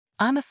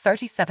I'm a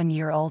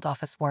 37-year-old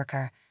office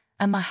worker,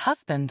 and my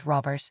husband,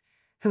 Robert,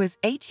 who is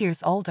 8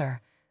 years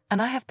older,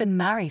 and I have been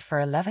married for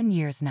 11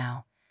 years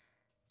now.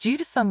 Due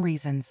to some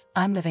reasons,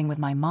 I'm living with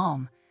my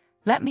mom.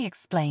 Let me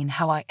explain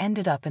how I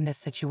ended up in this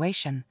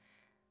situation.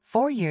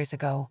 4 years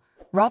ago,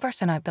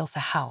 Robert and I built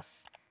a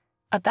house.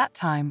 At that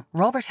time,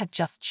 Robert had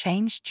just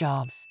changed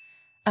jobs,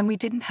 and we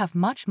didn't have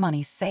much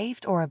money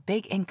saved or a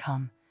big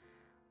income.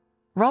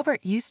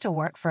 Robert used to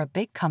work for a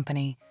big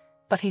company,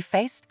 but he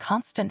faced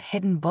constant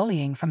hidden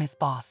bullying from his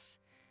boss.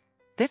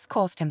 This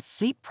caused him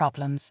sleep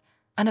problems,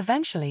 and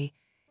eventually,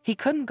 he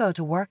couldn't go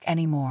to work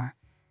anymore.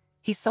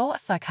 He saw a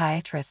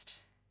psychiatrist,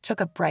 took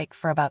a break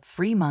for about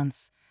 3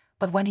 months,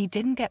 but when he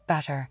didn't get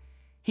better,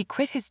 he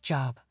quit his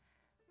job.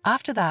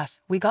 After that,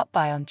 we got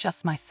by on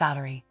just my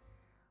salary.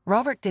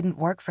 Robert didn't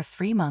work for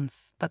 3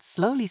 months, but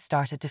slowly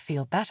started to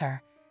feel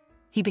better.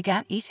 He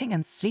began eating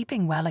and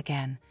sleeping well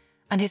again,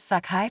 and his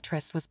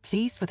psychiatrist was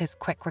pleased with his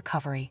quick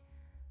recovery.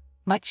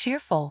 My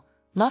cheerful,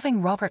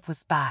 loving Robert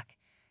was back.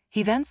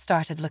 He then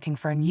started looking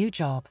for a new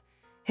job.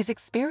 His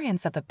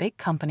experience at the big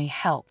company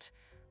helped,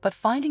 but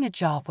finding a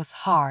job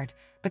was hard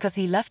because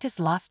he left his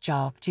last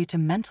job due to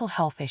mental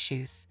health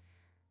issues.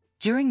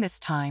 During this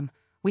time,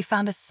 we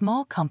found a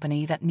small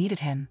company that needed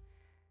him.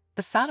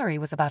 The salary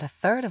was about a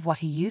third of what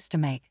he used to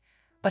make,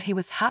 but he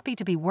was happy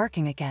to be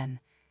working again.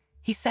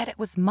 He said it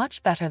was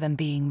much better than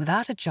being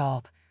without a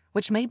job,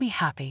 which made me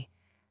happy.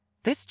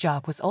 This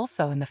job was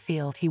also in the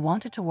field he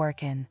wanted to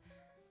work in.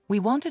 We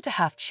wanted to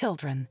have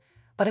children,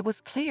 but it was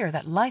clear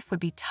that life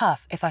would be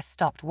tough if I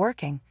stopped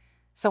working,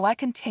 so I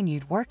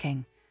continued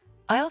working.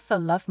 I also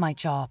loved my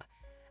job,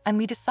 and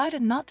we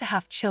decided not to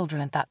have children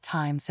at that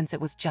time since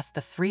it was just the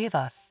 3 of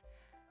us.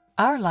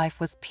 Our life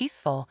was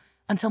peaceful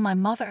until my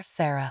mother,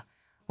 Sarah,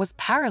 was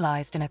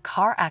paralyzed in a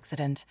car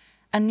accident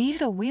and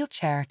needed a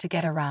wheelchair to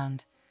get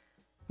around.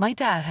 My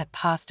dad had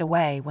passed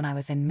away when I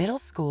was in middle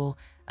school,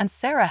 and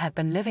Sarah had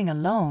been living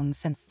alone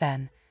since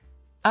then.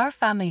 Our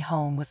family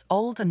home was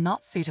old and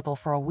not suitable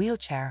for a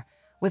wheelchair,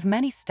 with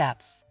many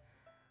steps.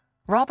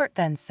 Robert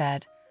then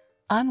said,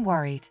 "I'm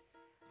worried.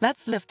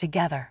 Let's live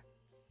together."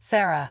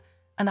 Sarah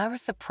and I were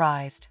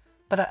surprised,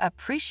 but I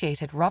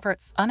appreciated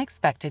Robert's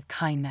unexpected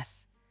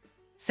kindness.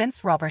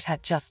 Since Robert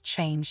had just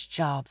changed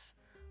jobs,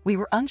 we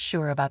were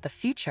unsure about the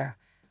future,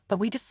 but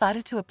we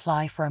decided to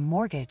apply for a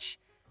mortgage.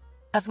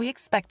 As we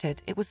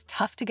expected, it was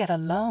tough to get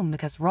a loan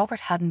because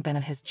Robert hadn't been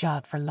at his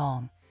job for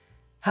long.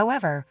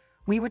 However,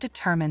 we were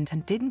determined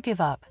and didn't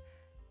give up.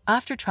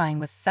 After trying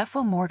with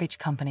several mortgage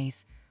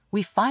companies,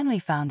 we finally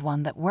found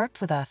one that worked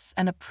with us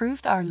and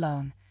approved our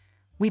loan.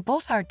 We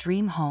bought our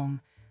dream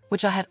home,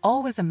 which I had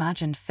always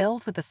imagined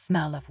filled with the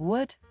smell of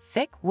wood,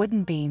 thick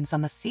wooden beams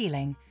on the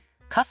ceiling,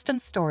 custom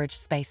storage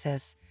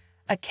spaces,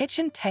 a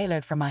kitchen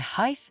tailored for my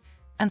height,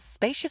 and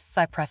spacious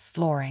cypress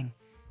flooring.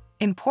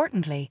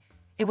 Importantly,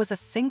 it was a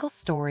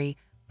single-story,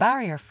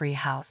 barrier-free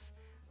house,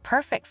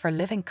 perfect for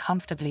living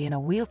comfortably in a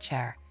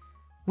wheelchair.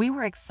 We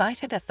were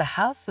excited as the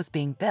house was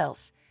being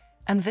built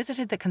and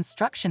visited the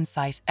construction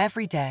site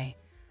every day.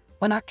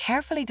 When our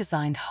carefully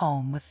designed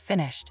home was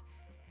finished,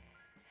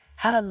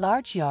 had a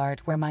large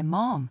yard where my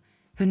mom,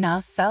 who now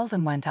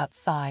seldom went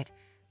outside,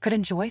 could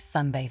enjoy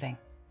sunbathing.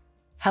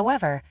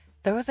 However,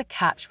 there was a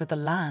catch with the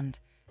land.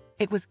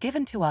 It was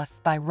given to us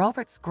by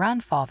Robert's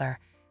grandfather,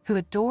 who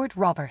adored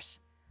Robert.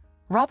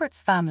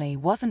 Robert's family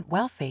wasn't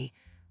wealthy,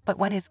 but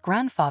when his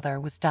grandfather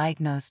was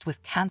diagnosed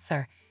with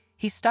cancer,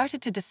 he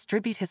started to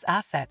distribute his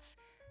assets,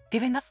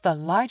 giving us the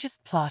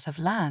largest plot of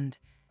land.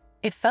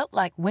 It felt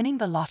like winning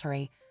the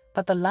lottery,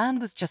 but the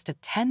land was just a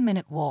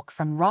 10-minute walk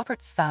from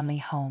Robert's family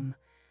home.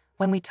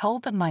 When we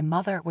told them my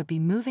mother would be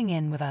moving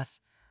in with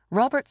us,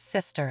 Robert's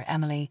sister,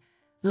 Emily,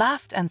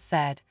 laughed and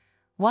said,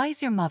 "Why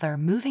is your mother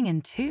moving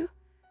in too?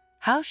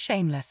 How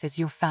shameless is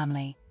your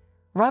family?"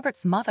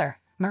 Robert's mother,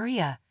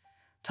 Maria,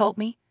 told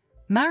me,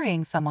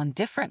 "Marrying someone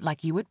different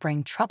like you would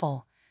bring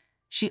trouble."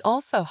 She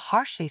also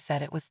harshly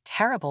said it was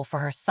terrible for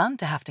her son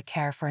to have to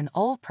care for an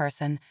old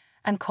person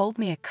and called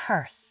me a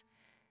curse.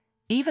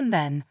 Even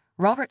then,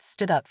 Robert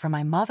stood up for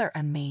my mother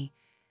and me.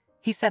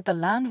 He said the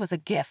land was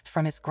a gift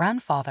from his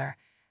grandfather,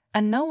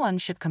 and no one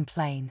should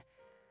complain.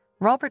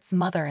 Robert's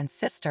mother and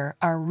sister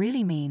are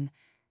really mean.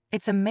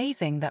 It's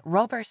amazing that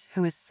Robert,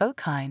 who is so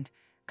kind,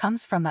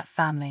 comes from that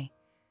family.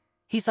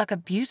 He's like a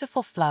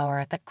beautiful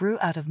flower that grew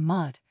out of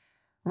mud.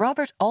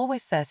 Robert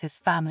always says his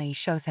family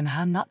shows him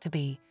how not to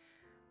be.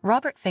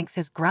 Robert thinks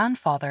his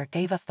grandfather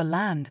gave us the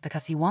land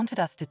because he wanted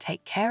us to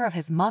take care of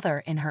his mother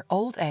in her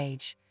old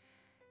age.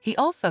 He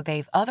also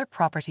gave other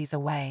properties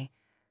away.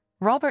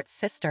 Robert's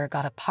sister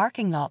got a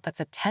parking lot that's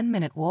a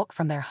 10-minute walk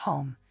from their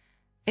home.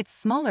 It's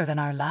smaller than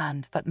our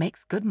land but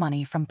makes good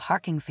money from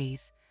parking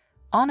fees.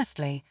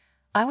 Honestly,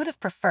 I would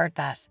have preferred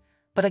that,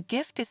 but a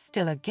gift is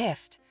still a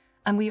gift,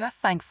 and we are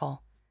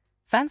thankful.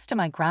 Thanks to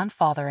my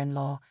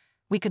grandfather-in-law,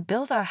 we could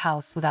build our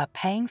house without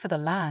paying for the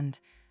land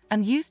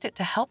and used it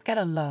to help get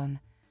a loan.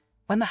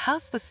 When the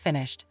house was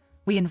finished,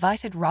 we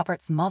invited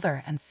Robert's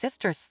mother and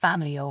sister's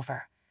family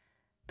over.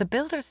 The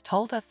builders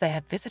told us they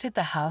had visited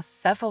the house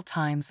several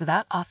times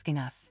without asking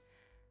us.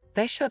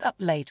 They showed up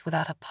late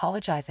without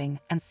apologizing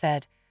and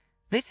said,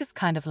 "This is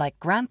kind of like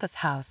Grandpa's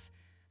house,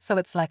 so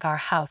it's like our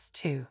house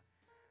too."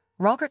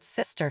 Robert's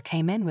sister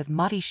came in with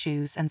muddy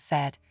shoes and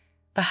said,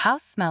 "The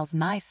house smells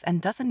nice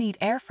and doesn't need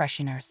air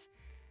fresheners."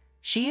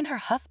 She and her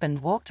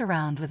husband walked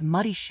around with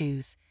muddy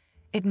shoes,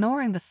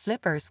 ignoring the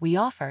slippers we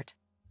offered.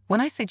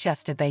 When I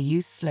suggested they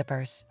use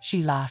slippers,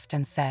 she laughed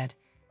and said,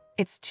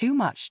 "It's too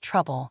much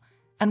trouble,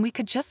 and we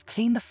could just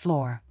clean the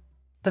floor."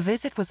 The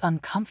visit was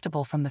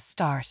uncomfortable from the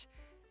start,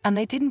 and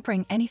they didn't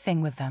bring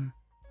anything with them.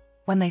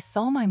 When they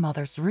saw my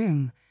mother's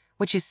room,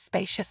 which is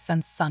spacious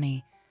and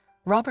sunny,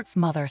 Robert's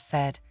mother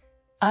said,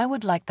 "I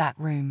would like that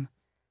room."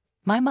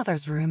 My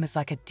mother's room is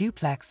like a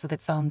duplex with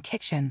its own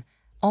kitchen,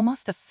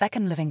 almost a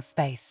second living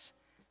space.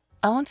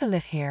 "I want to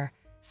live here,"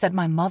 said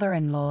my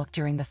mother-in-law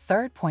during the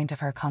third point of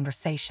her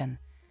conversation.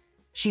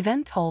 She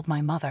then told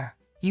my mother,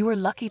 "You were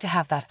lucky to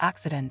have that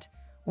accident,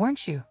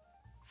 weren't you?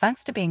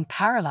 Thanks to being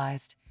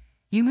paralyzed,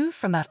 you moved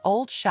from that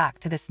old shack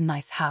to this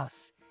nice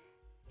house.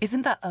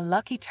 Isn't that a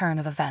lucky turn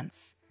of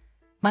events?"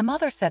 My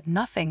mother said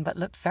nothing but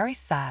looked very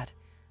sad.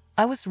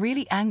 I was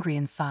really angry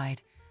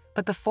inside,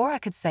 but before I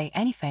could say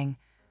anything,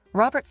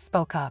 Robert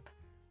spoke up.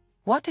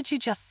 "What did you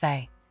just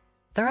say?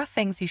 There are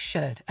things you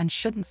should and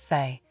shouldn't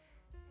say.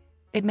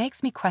 It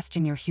makes me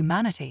question your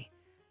humanity.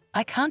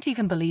 I can't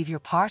even believe you're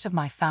part of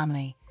my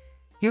family.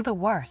 You're the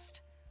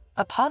worst.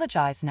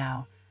 Apologize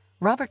now,"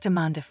 Robert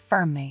demanded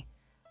firmly.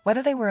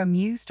 Whether they were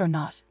amused or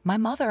not, my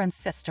mother and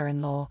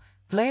sister-in-law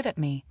glared at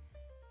me.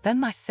 Then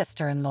my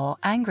sister-in-law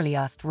angrily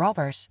asked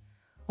Robert,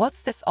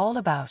 "What's this all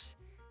about?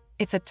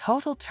 It's a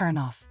total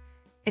turn-off.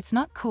 It's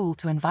not cool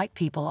to invite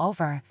people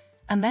over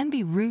and then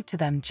be rude to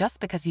them just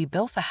because you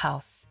built a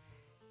house.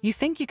 You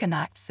think you can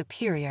act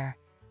superior."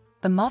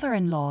 The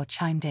mother-in-law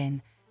chimed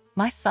in,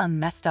 "My son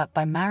messed up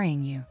by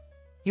marrying you.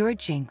 You're a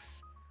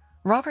jinx."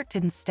 Robert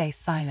didn't stay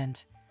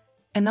silent.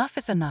 "Enough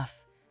is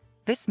enough.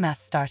 This mess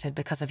started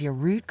because of your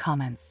rude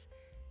comments.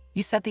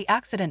 You said the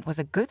accident was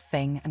a good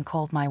thing and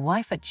called my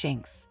wife a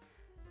jinx.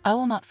 I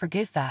will not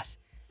forgive that."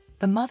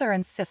 The mother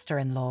and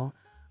sister-in-law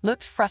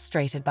looked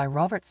frustrated by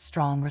Robert's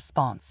strong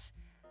response.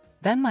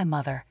 Then my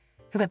mother,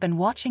 who had been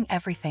watching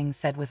everything,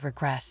 said with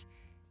regret,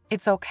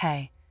 "It's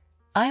okay.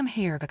 I am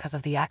here because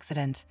of the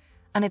accident,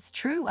 and it's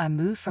true I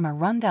moved from a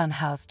rundown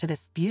house to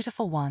this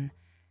beautiful one.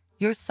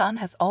 Your son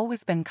has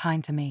always been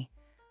kind to me."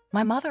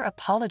 My mother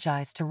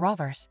apologized to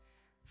Robert.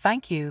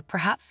 "Thank you,"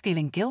 perhaps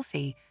feeling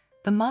guilty,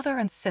 the mother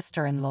and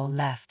sister-in-law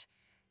left,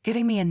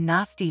 giving me a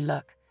nasty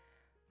look.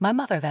 My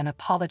mother then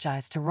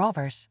apologized to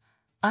Robert.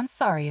 "I'm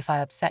sorry if I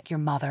upset your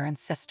mother and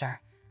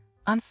sister.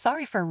 I'm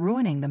sorry for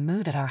ruining the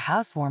mood at our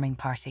housewarming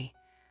party."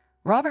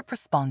 Robert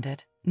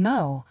responded,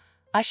 "No,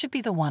 I should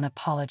be the one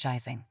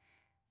apologizing.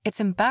 It's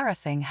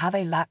embarrassing how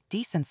they lack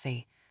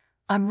decency.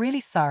 I'm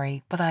really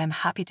sorry, but I am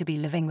happy to be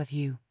living with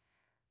you.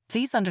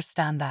 Please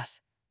understand that."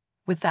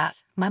 With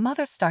that, my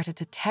mother started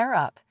to tear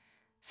up.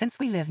 Since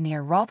we live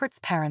near Robert's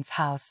parents'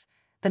 house,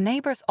 the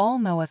neighbors all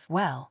know us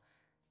well.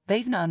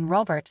 They've known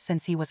Robert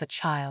since he was a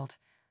child,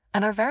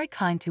 and are very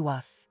kind to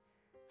us.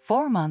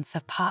 4 months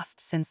have passed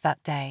since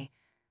that day.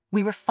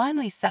 We were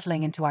finally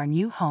settling into our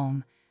new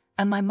home,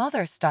 and my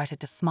mother started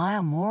to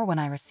smile more when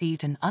I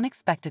received an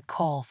unexpected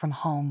call from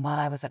home while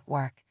I was at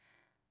work.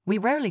 We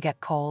rarely get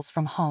calls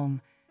from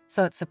home,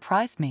 so it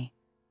surprised me.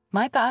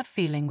 My bad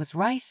feeling was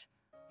right.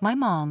 My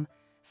mom,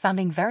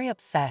 sounding very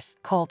upset,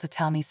 called to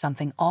tell me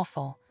something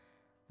awful.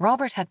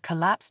 Robert had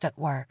collapsed at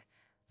work.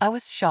 I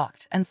was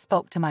shocked and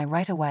spoke to my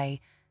right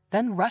away,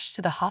 then rushed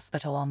to the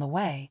hospital on the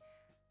way.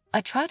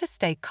 I tried to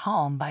stay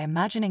calm by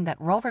imagining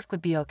that Robert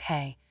would be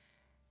okay,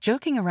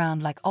 joking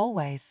around like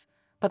always,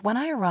 but when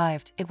I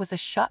arrived, it was a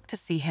shock to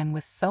see him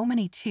with so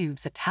many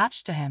tubes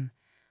attached to him.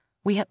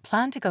 We had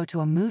planned to go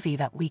to a movie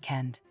that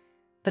weekend.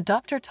 The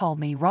doctor told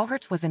me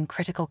Robert was in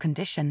critical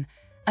condition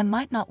and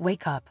might not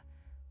wake up.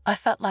 I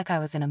felt like I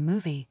was in a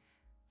movie.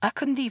 I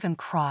couldn't even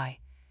cry.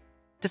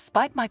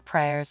 Despite my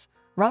prayers,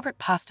 Robert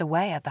passed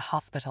away at the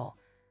hospital.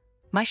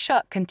 My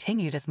shock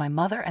continued as my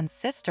mother and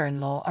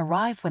sister-in-law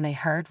arrived when they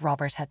heard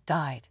Robert had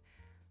died.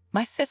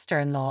 My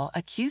sister-in-law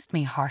accused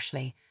me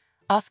harshly,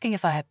 asking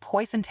if I had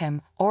poisoned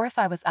him or if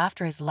I was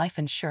after his life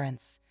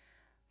insurance.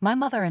 My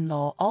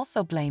mother-in-law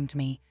also blamed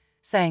me,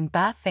 saying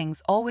bad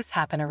things always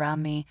happen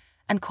around me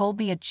and called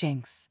me a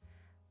jinx.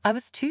 I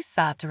was too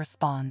sad to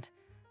respond.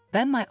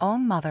 Then my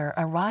own mother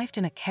arrived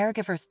in a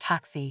caregiver's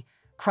taxi,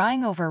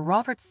 crying over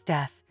Robert's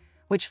death,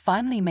 which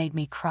finally made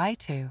me cry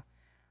too.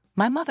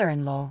 My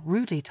mother-in-law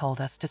rudely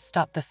told us to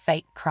stop the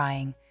fake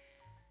crying.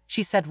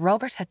 She said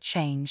Robert had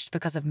changed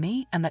because of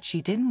me and that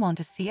she didn't want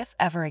to see us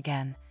ever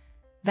again.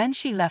 Then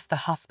she left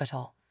the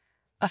hospital.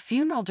 A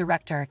funeral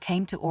director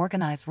came to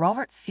organize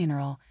Robert's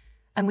funeral,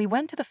 and we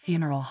went to the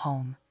funeral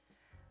home.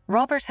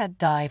 Robert had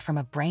died from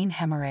a brain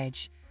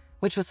hemorrhage,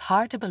 which was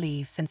hard to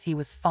believe since he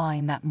was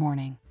fine that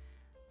morning.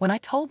 When I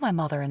told my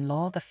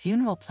mother-in-law the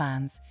funeral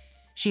plans,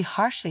 she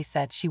harshly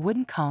said she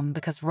wouldn't come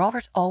because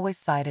Robert always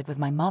sided with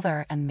my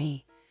mother and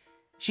me.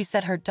 She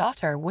said her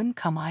daughter wouldn't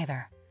come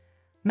either.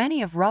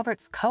 Many of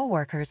Robert's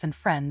co-workers and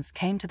friends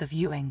came to the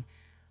viewing.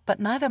 but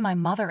neither my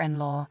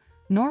mother-in-law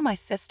nor my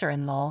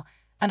sister-in-law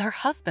and her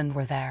husband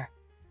were there.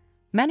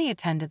 Many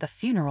attended the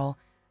funeral,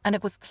 and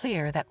it was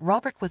clear that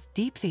Robert was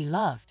deeply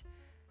loved.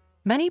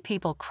 Many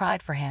people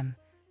cried for him.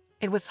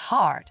 It was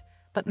hard,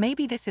 but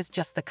maybe this is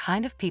just the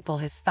kind of people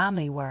his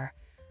family were.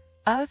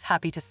 I was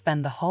happy to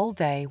spend the whole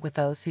day with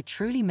those who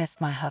truly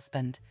missed my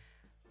husband.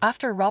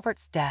 After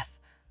Robert's death,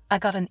 I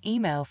got an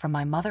email from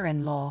my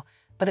mother-in-law,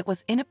 but it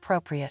was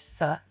inappropriate,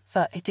 so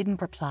I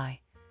didn't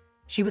reply.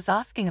 She was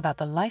asking about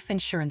the life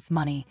insurance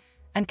money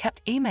and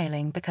kept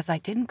emailing because I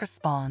didn't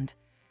respond.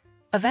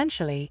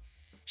 Eventually,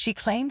 she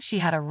claimed she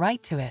had a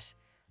right to it.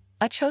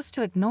 I chose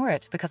to ignore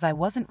it because I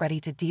wasn't ready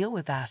to deal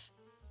with that.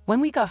 When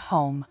we got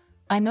home,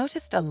 I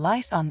noticed a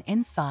light on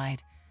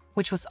inside,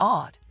 which was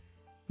odd.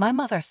 My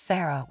mother,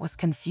 Sarah, was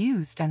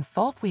confused and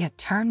thought we had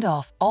turned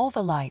off all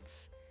the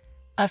lights.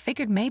 I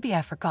figured maybe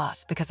I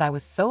forgot because I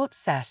was so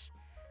upset.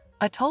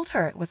 I told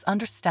her it was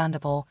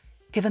understandable,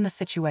 given the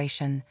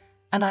situation,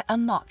 and I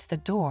unlocked the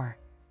door.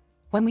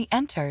 When we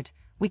entered,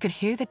 we could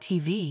hear the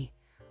TV,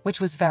 which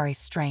was very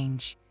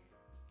strange.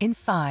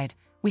 Inside,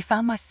 we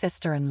found my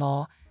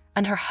sister-in-law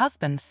and her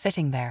husband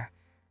sitting there.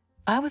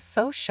 I was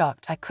so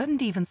shocked I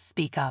couldn't even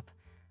speak up.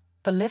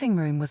 The living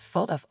room was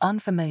full of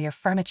unfamiliar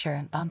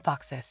furniture and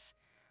boxes.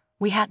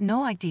 We had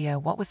no idea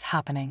what was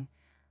happening.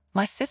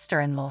 My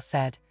sister-in-law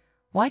said,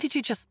 "Why did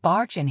you just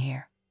barge in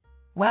here?"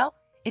 "Well,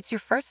 it's your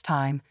first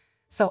time,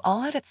 so I'll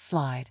let it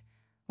slide.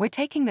 We're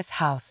taking this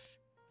house.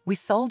 We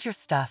sold your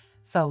stuff,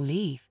 so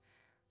leave."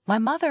 My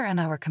mother and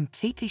I were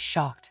completely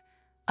shocked.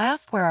 I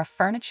asked where our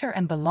furniture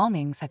and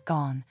belongings had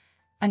gone,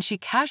 and she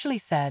casually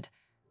said,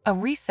 "A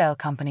resale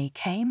company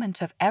came and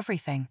took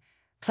everything,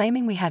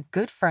 claiming we had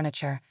good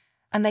furniture,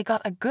 and they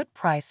got a good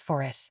price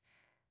for it.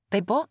 They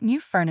bought new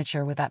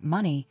furniture with that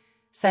money,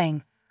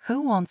 saying,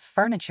 'Who wants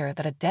furniture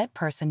that a dead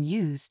person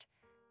used?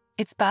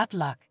 It's bad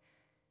luck.'"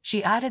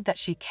 She added that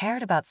she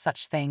cared about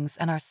such things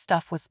and our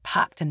stuff was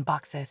packed in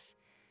boxes.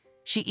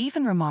 She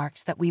even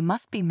remarked that we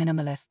must be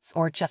minimalists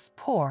or just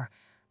poor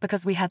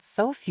because we had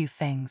so few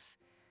things.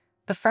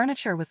 The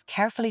furniture was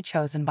carefully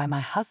chosen by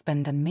my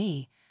husband and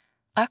me.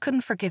 I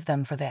couldn't forgive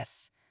them for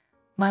this.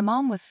 My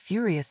mom was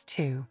furious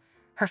too,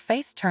 her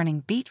face turning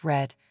beet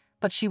red,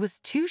 but she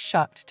was too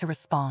shocked to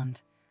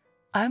respond.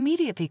 I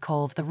immediately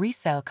called the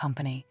resale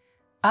company.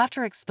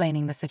 After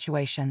explaining the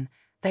situation,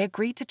 they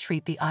agreed to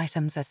treat the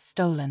items as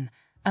stolen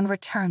and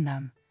return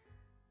them.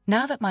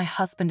 Now that my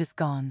husband is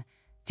gone,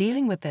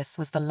 dealing with this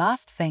was the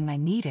last thing I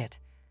needed.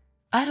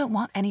 I don't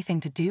want anything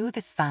to do with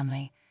his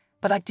family,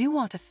 but I do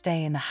want to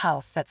stay in the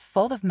house that's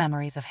full of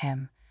memories of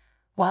him.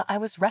 While I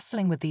was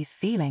wrestling with these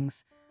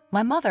feelings,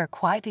 my mother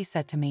quietly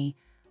said to me,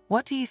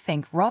 "What do you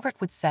think Robert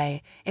would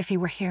say if he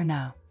were here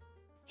now?"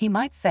 "He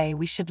might say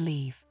we should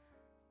leave."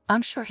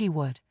 I'm sure he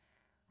would.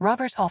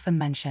 Robert often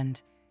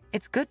mentioned,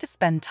 "It's good to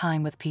spend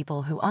time with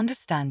people who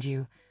understand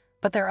you,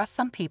 but there are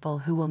some people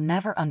who will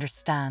never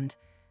understand,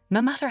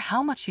 no matter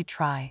how much you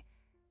try.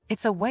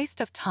 It's a waste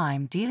of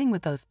time dealing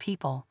with those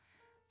people."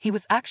 He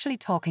was actually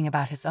talking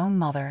about his own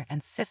mother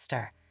and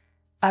sister.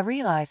 I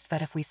realized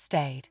that if we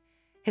stayed,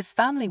 his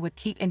family would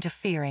keep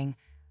interfering,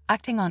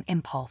 acting on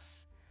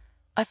impulse.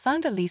 I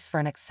signed a lease for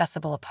an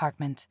accessible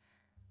apartment.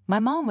 My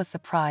mom was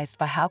surprised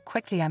by how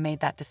quickly I made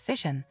that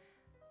decision.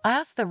 I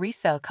asked the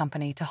resale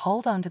company to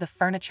hold on to the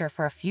furniture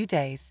for a few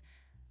days,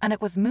 and it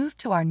was moved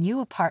to our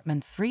new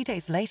apartment 3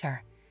 days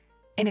later.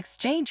 In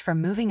exchange for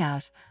moving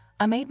out,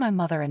 I made my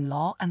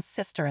mother-in-law and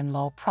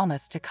sister-in-law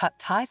promise to cut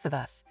ties with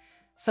us,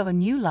 so a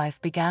new life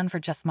began for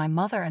just my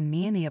mother and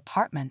me in the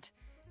apartment.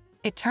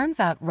 It turns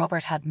out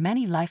Robert had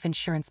many life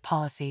insurance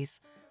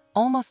policies,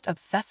 almost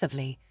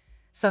obsessively,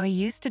 so he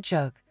used to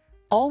joke,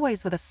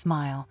 always with a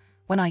smile,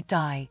 "When I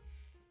die,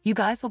 you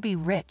guys will be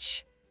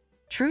rich."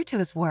 True to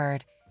his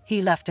word,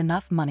 he left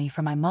enough money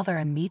for my mother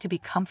and me to be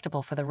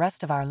comfortable for the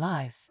rest of our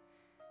lives.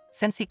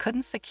 Since he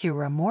couldn't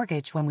secure a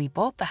mortgage when we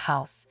bought the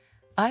house,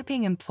 I,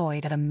 being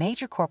employed at a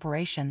major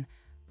corporation,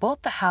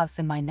 bought the house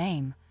in my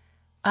name.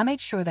 I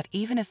made sure that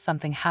even if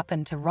something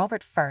happened to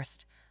Robert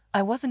first,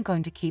 I wasn't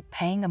going to keep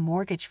paying a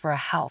mortgage for a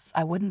house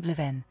I wouldn't live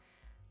in.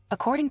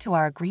 According to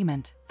our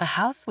agreement, the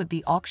house would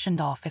be auctioned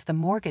off if the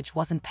mortgage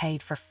wasn't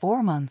paid for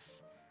 4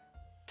 months.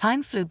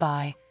 Time flew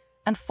by,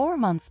 and 4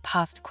 months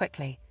passed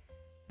quickly.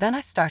 Then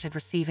I started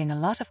receiving a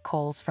lot of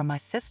calls from my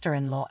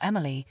sister-in-law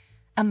Emily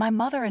and my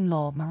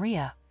mother-in-law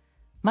Maria.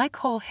 My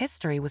call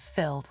history was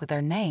filled with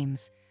their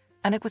names,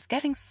 and it was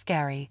getting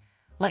scary,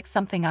 like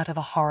something out of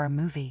a horror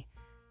movie.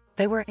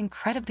 They were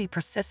incredibly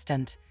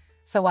persistent,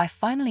 so I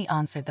finally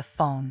answered the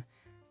phone.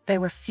 They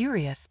were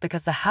furious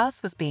because the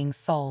house was being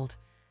sold.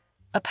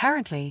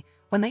 Apparently,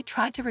 when they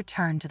tried to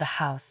return to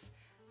the house,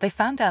 they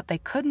found out they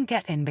couldn't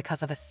get in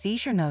because of a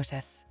seizure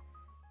notice.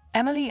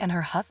 Emily and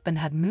her husband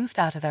had moved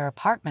out of their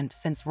apartment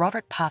since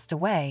Robert passed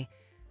away,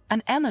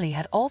 and Emily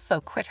had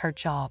also quit her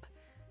job.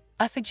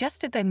 I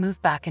suggested they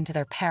move back into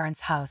their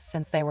parents' house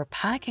since they were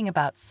panicking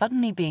about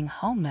suddenly being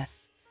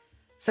homeless.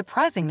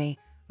 Surprisingly,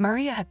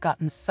 Maria had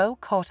gotten so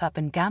caught up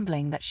in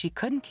gambling that she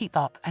couldn't keep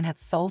up and had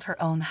sold her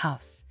own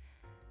house.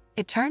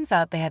 It turns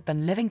out they had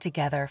been living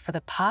together for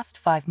the past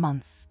 5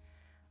 months.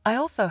 I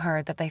also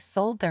heard that they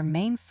sold their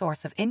main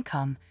source of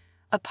income,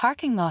 a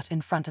parking lot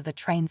in front of the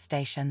train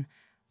station,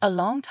 a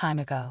long time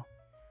ago.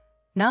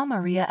 Now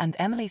Maria and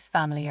Emily's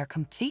family are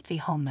completely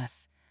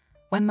homeless.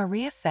 When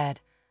Maria said,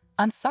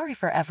 "I'm sorry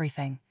for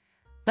everything.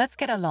 Let's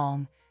get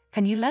along.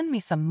 Can you lend me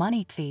some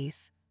money,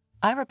 please?"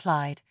 I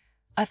replied,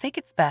 "I think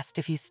it's best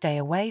if you stay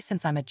away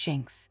since I'm a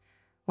jinx.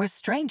 We're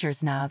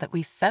strangers now that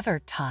we've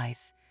severed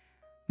ties."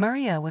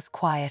 Maria was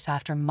quiet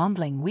after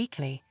mumbling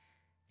weakly.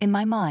 In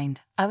my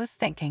mind, I was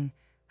thinking,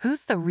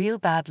 who's the real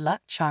bad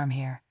luck charm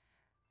here?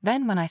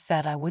 Then when I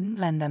said I wouldn't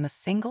lend them a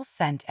single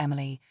cent,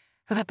 Emily,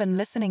 who had been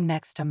listening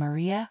next to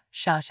Maria,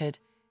 shouted,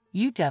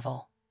 "You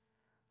devil!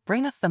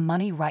 Bring us the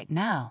money right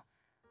now."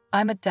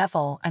 "I'm a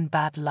devil and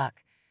bad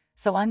luck,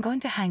 so I'm going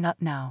to hang up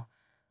now,"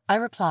 I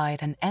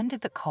replied and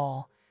ended the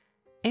call.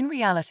 In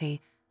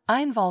reality,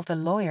 I involved a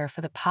lawyer for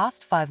the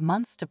past 5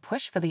 months to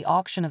push for the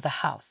auction of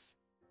the house.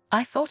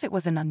 I thought it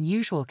was an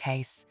unusual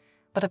case,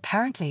 but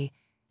apparently,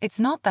 it's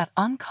not that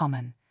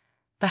uncommon.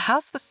 The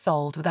house was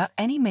sold without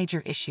any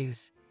major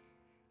issues,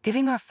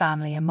 giving our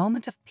family a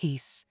moment of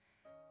peace.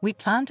 We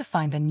plan to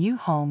find a new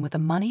home with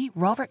the money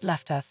Robert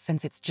left us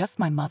since it's just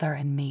my mother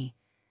and me.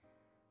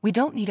 We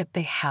don't need a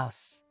big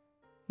house.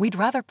 We'd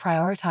rather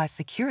prioritize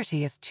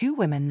security as 2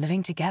 women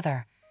living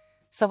together,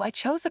 so I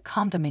chose a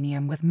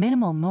condominium with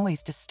minimal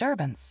noise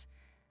disturbance.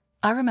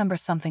 I remember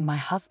something my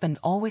husband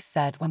always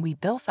said when we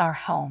built our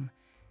home: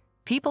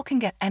 "People can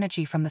get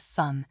energy from the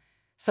sun,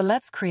 so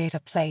let's create a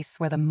place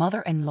where the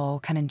mother-in-law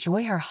can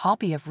enjoy her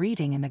hobby of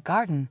reading in the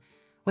garden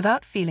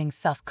without feeling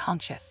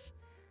self-conscious."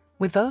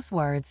 With those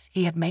words,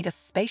 he had made a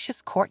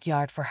spacious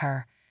courtyard for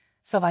her,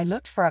 so I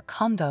looked for a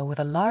condo with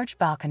a large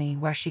balcony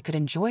where she could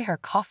enjoy her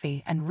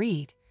coffee and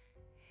read.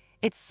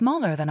 It's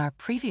smaller than our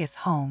previous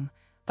home,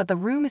 but the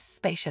room is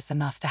spacious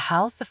enough to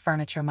house the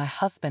furniture my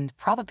husband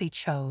probably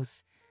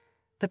chose.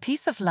 The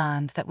piece of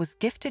land that was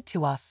gifted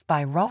to us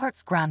by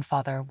Robert's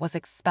grandfather was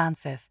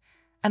expansive,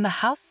 and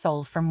the house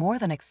sold for more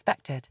than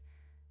expected.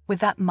 With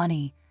that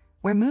money,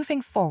 we're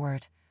moving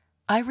forward.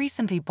 I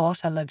recently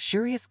bought a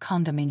luxurious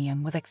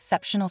condominium with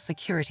exceptional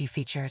security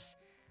features,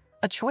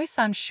 a choice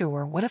I'm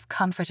sure would have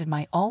comforted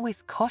my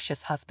always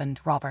cautious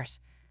husband, Robert.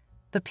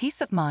 The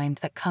peace of mind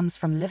that comes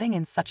from living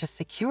in such a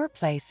secure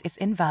place is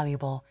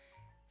invaluable,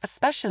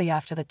 especially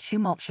after the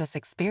tumultuous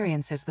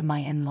experiences with my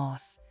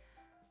in-laws.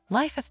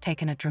 Life has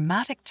taken a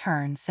dramatic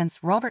turn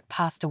since Robert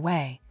passed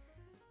away.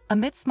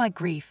 Amidst my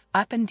grief,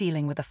 I've been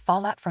dealing with the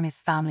fallout from his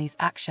family's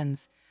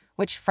actions,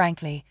 which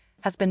frankly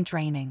has been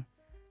draining.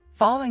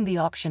 Following the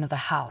auction of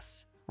the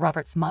house,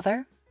 Robert's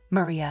mother,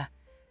 Maria,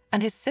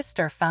 and his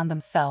sister found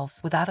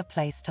themselves without a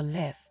place to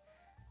live.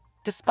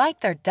 Despite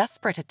their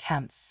desperate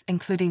attempts,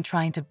 including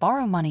trying to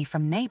borrow money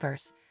from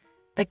neighbors,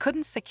 they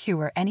couldn't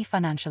secure any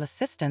financial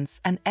assistance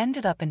and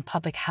ended up in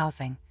public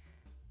housing.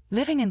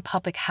 Living in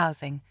public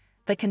housing,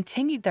 they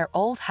continued their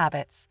old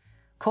habits,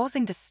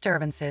 causing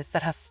disturbances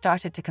that have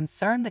started to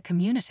concern the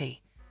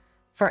community.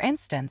 For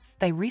instance,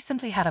 they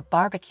recently had a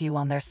barbecue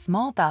on their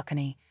small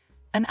balcony,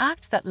 an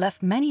act that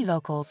left many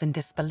locals in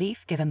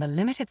disbelief given the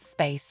limited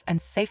space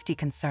and safety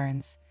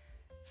concerns.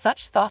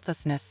 Such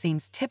thoughtlessness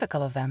seems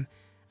typical of them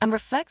and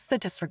reflects the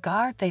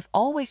disregard they've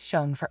always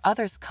shown for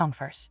others'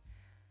 comfort.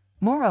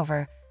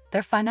 Moreover,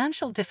 their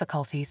financial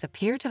difficulties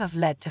appear to have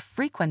led to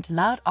frequent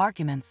loud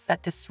arguments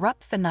that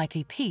disrupt the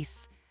nightly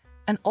peace,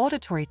 an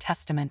auditory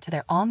testament to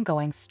their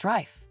ongoing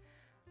strife.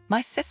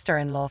 My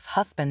sister-in-law's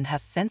husband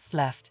has since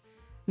left,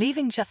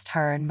 leaving just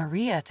her and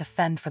Maria to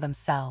fend for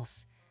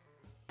themselves.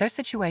 Their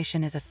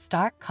situation is a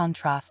stark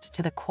contrast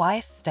to the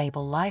quiet,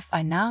 stable life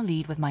I now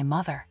lead with my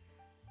mother.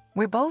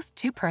 We're both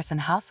 2-person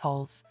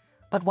households,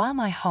 but while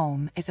my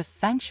home is a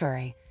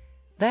sanctuary,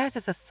 theirs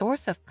is a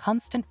source of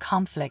constant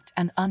conflict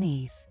and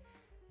unease.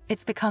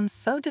 It's become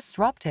so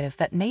disruptive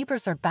that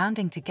neighbors are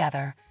banding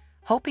together,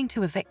 hoping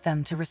to evict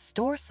them to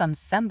restore some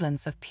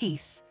semblance of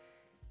peace.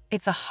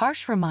 It's a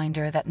harsh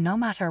reminder that no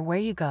matter where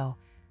you go,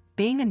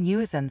 being a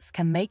nuisance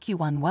can make you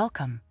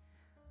unwelcome.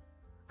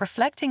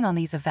 Reflecting on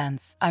these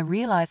events, I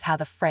realize how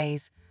the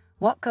phrase,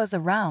 "what goes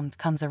around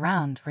comes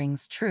around,"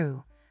 rings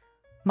true.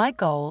 My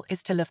goal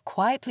is to live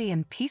quietly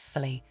and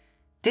peacefully,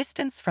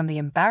 distanced from the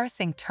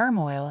embarrassing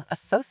turmoil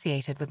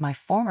associated with my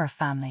former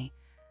family.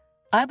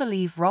 I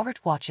believe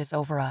Robert watches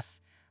over us,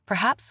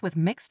 perhaps with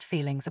mixed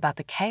feelings about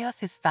the chaos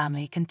his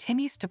family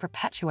continues to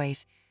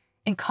perpetuate,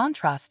 in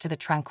contrast to the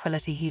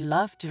tranquility he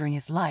loved during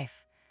his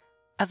life.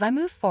 As I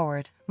move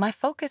forward, my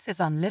focus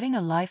is on living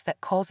a life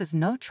that causes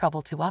no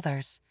trouble to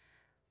others.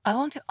 I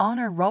want to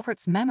honor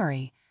Robert's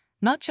memory,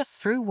 not just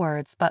through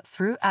words but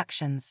through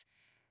actions.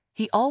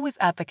 He always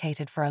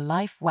advocated for a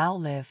life well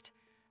lived,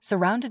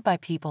 surrounded by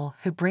people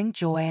who bring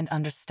joy and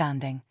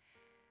understanding.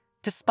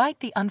 Despite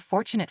the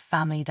unfortunate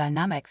family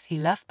dynamics he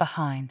left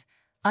behind,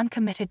 I'm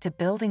committed to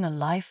building a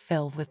life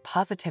filled with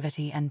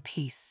positivity and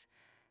peace.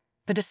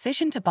 The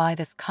decision to buy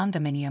this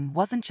condominium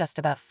wasn't just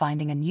about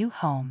finding a new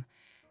home.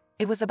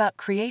 It was about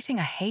creating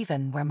a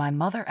haven where my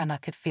mother and I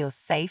could feel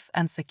safe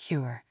and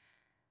secure.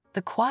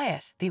 The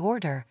quiet, the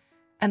order,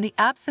 and the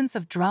absence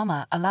of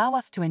drama allow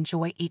us to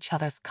enjoy each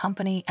other's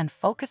company and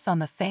focus on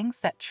the things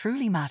that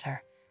truly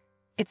matter.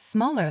 It's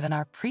smaller than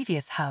our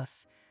previous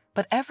house,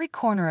 but every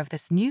corner of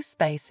this new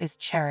space is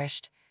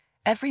cherished,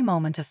 every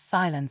moment of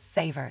silence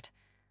savored.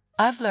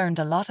 I've learned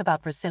a lot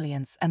about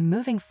resilience and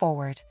moving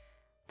forward.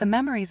 The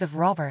memories of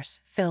Robert,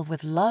 filled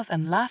with love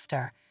and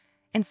laughter,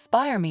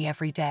 inspire me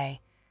every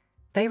day.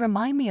 They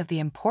remind me of the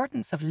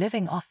importance of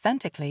living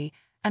authentically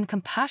and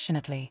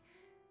compassionately,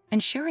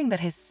 ensuring that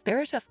his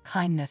spirit of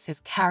kindness is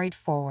carried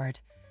forward.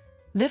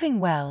 Living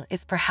well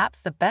is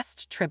perhaps the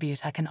best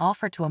tribute I can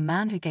offer to a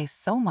man who gave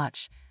so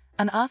much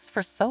and asked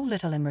for so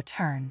little in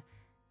return.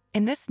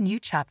 In this new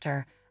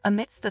chapter,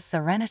 amidst the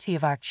serenity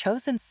of our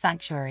chosen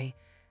sanctuary,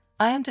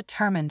 I am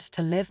determined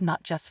to live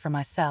not just for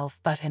myself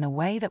but in a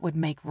way that would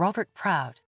make Robert proud.